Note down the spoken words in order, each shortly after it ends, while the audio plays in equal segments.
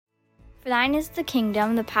For thine is the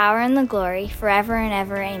kingdom, the power, and the glory, forever and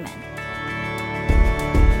ever. Amen.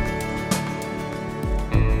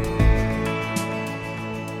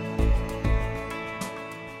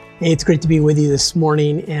 Hey, it's great to be with you this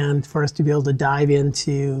morning and for us to be able to dive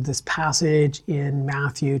into this passage in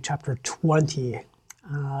Matthew chapter 20.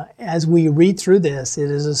 As we read through this,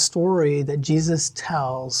 it is a story that Jesus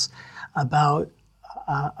tells about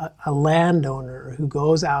a landowner who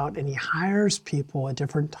goes out and he hires people at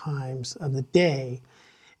different times of the day.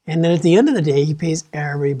 And then at the end of the day, he pays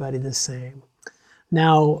everybody the same.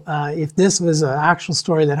 Now, if this was an actual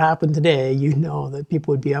story that happened today, you know that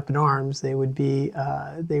people would be up in arms. They would be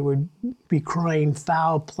crying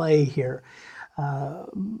foul play here.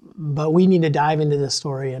 But we need to dive into this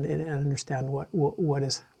story and understand what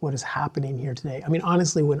is happening here today. I mean,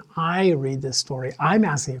 honestly, when I read this story, I'm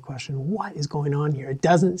asking a question: what is going on here? It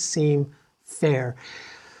doesn't seem fair.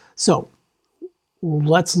 So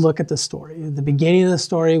let's look at the story. At the beginning of the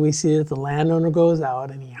story, we see that the landowner goes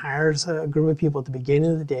out and he hires a group of people at the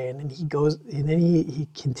beginning of the day, and then he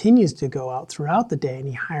continues to go out throughout the day and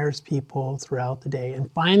he hires people throughout the day.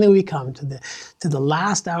 And finally we come to the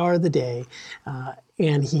last hour of the day,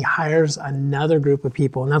 and he hires another group of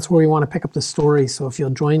people, and that's where we want to pick up the story. So if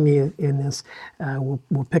you'll join me in this,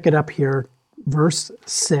 we'll pick it up here, verse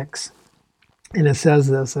 6. And it says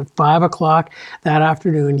this: at 5 o'clock that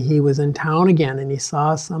afternoon, he was in town again, and he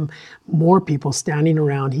saw some more people standing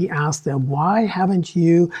around. He asked them, "Why haven't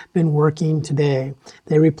you been working today?"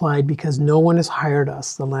 They replied, "Because no one has hired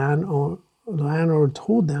us." The landlord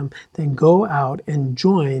told them, "Then go out and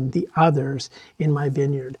join the others in my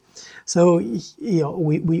vineyard." So,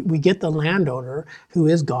 we get the landowner, who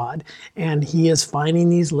is God, and he is finding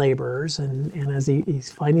these laborers, and as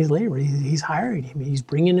he's finding these laborers, he's hiring him, he's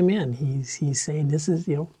bringing them in, he's saying, "This is,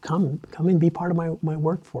 come and be part of my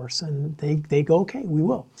workforce," and they go, "Okay, we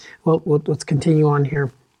will." Well, let's continue on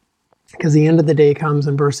here, because the end of the day comes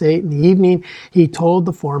in verse 8. In the evening, he told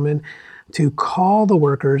the foreman to call the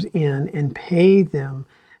workers in and pay them,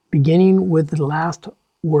 beginning with the last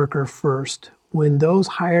worker first. When those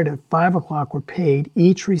hired at 5 o'clock were paid,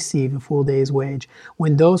 each received a full day's wage.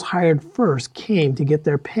 When those hired first came to get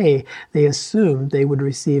their pay, they assumed they would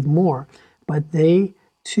receive more, but they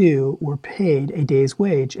too were paid a day's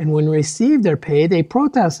wage. And when they received their pay, they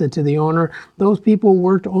protested to the owner, "Those people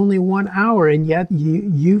worked only 1 hour, and yet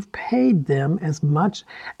you've paid them as much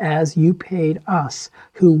as you paid us,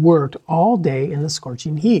 who worked all day in the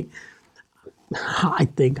scorching heat." I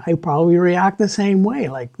think I probably react the same way,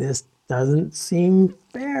 like, this doesn't seem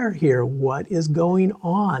fair here. What is going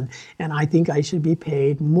on? And I think I should be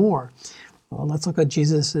paid more. Well, let's look at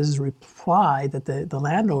Jesus' reply that the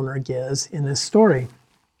landowner gives in this story.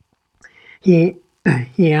 He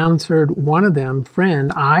answered one of them,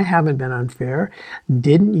 "Friend, I haven't been unfair.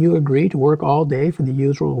 Didn't you agree to work all day for the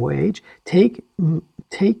usual wage? Take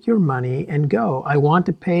your money and go. I want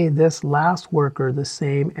to pay this last worker the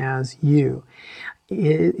same as you.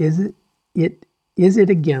 Is it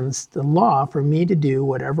against the law for me to do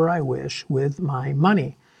whatever I wish with my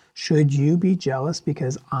money? Should you be jealous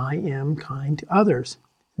because I am kind to others?"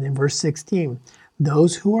 And then verse 16,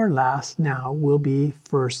 "Those who are last now will be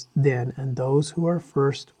first then, and those who are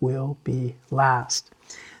first will be last."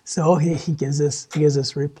 So he gives us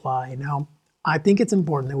a reply. Now, I think it's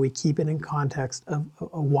important that we keep it in context of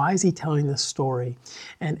why is he telling this story.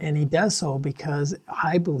 And he does so because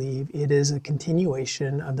I believe it is a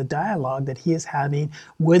continuation of the dialogue that he is having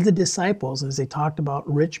with the disciples as they talked about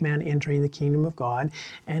rich men entering the kingdom of God.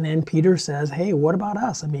 And then Peter says, "Hey, what about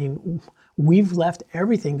us? I mean, we've left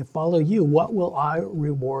everything to follow you. What will our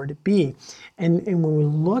reward be?" And when we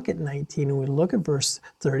look at 19 and we look at verse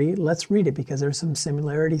 30, let's read it because there's some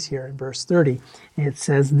similarities here in verse 30. It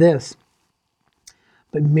says this: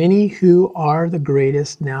 "But many who are the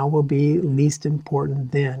greatest now will be least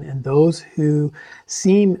important then, and those who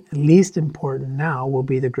seem least important now will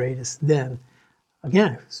be the greatest then."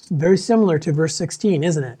 Again, it's very similar to verse 16,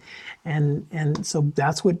 isn't it? And so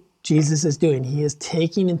that's what Jesus is doing. He is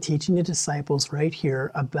taking and teaching the disciples right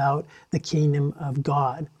here about the kingdom of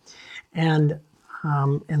God. And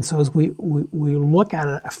so as we look at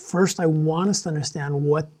it, first I want us to understand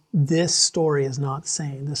what this story is not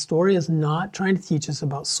saying. The story is not trying to teach us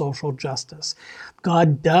about social justice.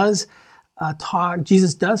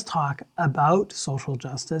 Jesus does talk about social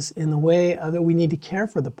justice in the way that we need to care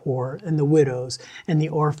for the poor and the widows and the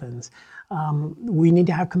orphans. We need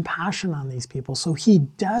to have compassion on these people. So he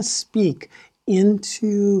does speak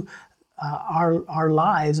into our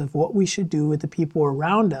lives of what we should do with the people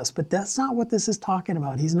around us. But that's not what this is talking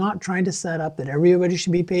about. He's not trying to set up that everybody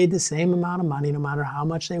should be paid the same amount of money no matter how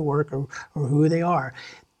much they work or who they are.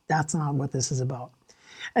 That's not what this is about.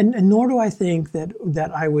 And nor do I think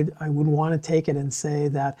that I would want to take it and say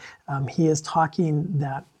that he is talking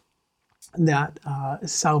that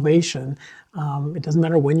salvation, it doesn't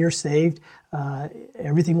matter when you're saved,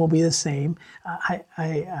 everything will be the same.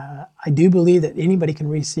 I do believe that anybody can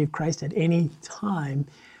receive Christ at any time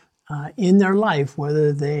in their life,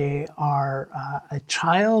 whether they are a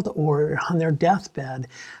child or on their deathbed.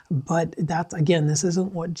 But that's, again, this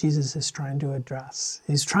isn't what Jesus is trying to address.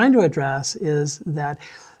 He's trying to address is that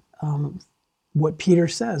what Peter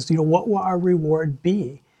says, what will our reward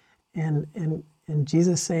be? And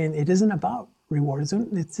Jesus saying it isn't about reward.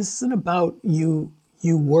 This isn't about you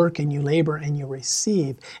work and you labor and you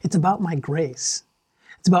receive. It's about my grace.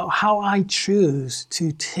 It's about how I choose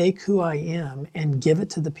to take who I am and give it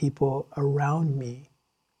to the people around me.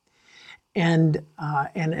 And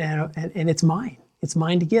it's mine. It's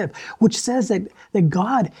mine to give, which says that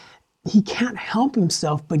God, he can't help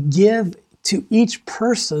himself but give to each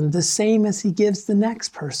person the same as he gives the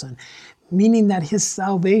next person, meaning that his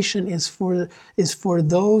salvation is for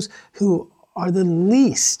those who are the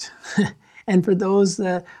least and for those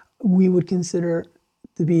that we would consider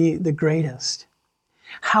to be the greatest.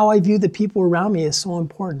 How I view the people around me is so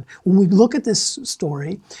important. When we look at this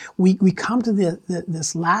story, we come to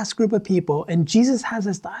this last group of people, and Jesus has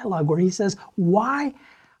this dialogue where he says, why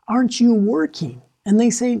aren't you working? And they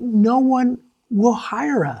say, no one will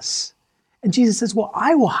hire us. And Jesus says, well,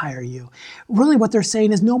 I will hire you. Really what they're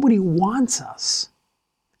saying is nobody wants us.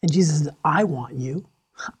 And Jesus says, I want you.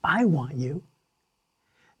 I want you.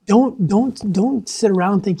 Don't sit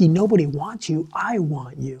around thinking nobody wants you. I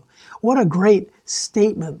want you. What a great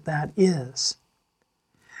statement that is.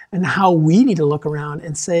 And how we need to look around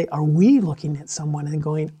and say, are we looking at someone and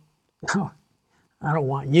going, oh, I don't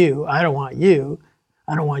want you. I don't want you.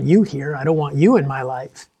 I don't want you here. I don't want you in my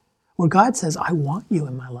life. Where God says, I want you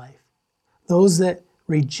in my life. Those that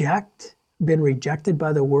been rejected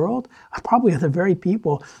by the world are probably the very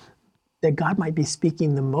people that God might be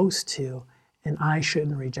speaking the most to, and I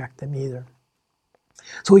shouldn't reject them either.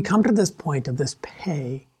 So we come to this point of this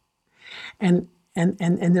pay, and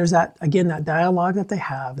there's that, again, that dialogue that they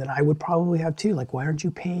have that I would probably have too. Like, why aren't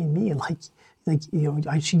you paying me? Like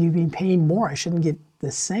I should be paying more. I shouldn't get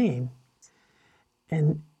the same.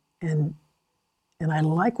 And I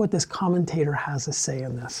like what this commentator has to say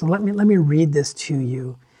on this. So let me read this to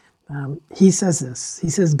you. He says this. He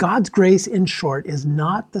says, God's grace, in short, is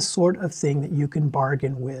not the sort of thing that you can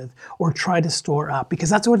bargain with or try to store up, because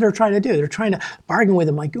that's what they're trying to do. They're trying to bargain with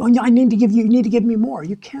him, like, oh, I need to give you need to give me more.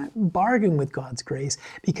 You can't bargain with God's grace,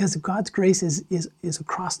 because God's grace is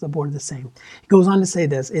across the board the same. He goes on to say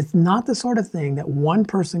this. It's not the sort of thing that one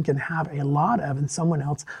person can have a lot of and someone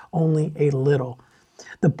else only a little.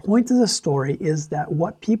 The point of the story is that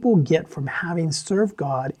what people get from having served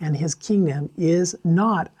God and his kingdom is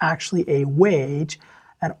not actually a wage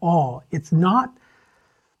at all. It's not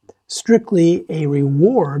strictly a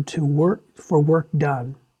reward for work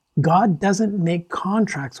done. God doesn't make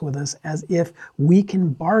contracts with us as if we can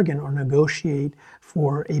bargain or negotiate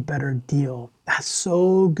for a better deal. That's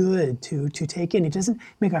so good to take in. He doesn't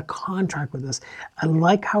make a contract with us. I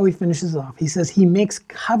like how he finishes off. He says he makes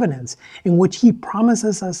covenants in which he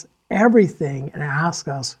promises us everything and asks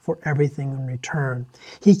us for everything in return.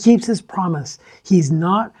 He keeps his promise. He's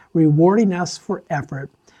not rewarding us for effort,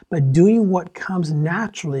 but doing what comes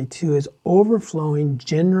naturally to his overflowing,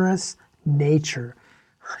 generous nature.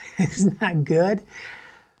 Isn't that good?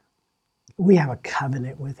 We have a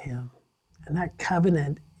covenant with him. And that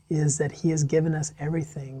covenant is that he has given us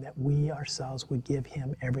everything, that we ourselves would give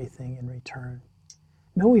him everything in return.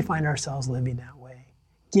 May we find ourselves living that way,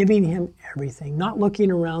 giving him everything, not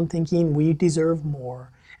looking around thinking we deserve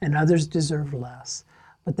more and others deserve less,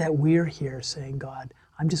 but that we're here saying, God,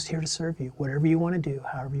 I'm just here to serve you. Whatever you want to do,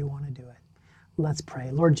 however you want to do it. Let's pray.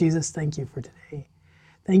 Lord Jesus, thank you for today.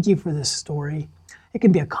 Thank you for this story. It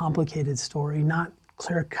can be a complicated story, not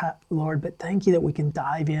clear-cut, Lord, but thank you that we can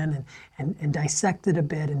dive in and dissect it a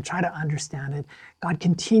bit and try to understand it. God,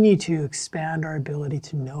 continue to expand our ability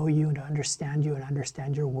to know you and to understand you and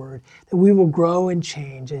understand your word, that we will grow and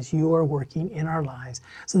change as you are working in our lives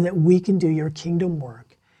so that we can do your kingdom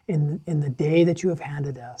work in the day that you have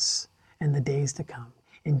handed us and the days to come.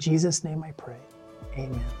 In Jesus' name I pray.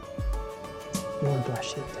 Amen. Lord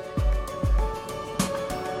bless you today.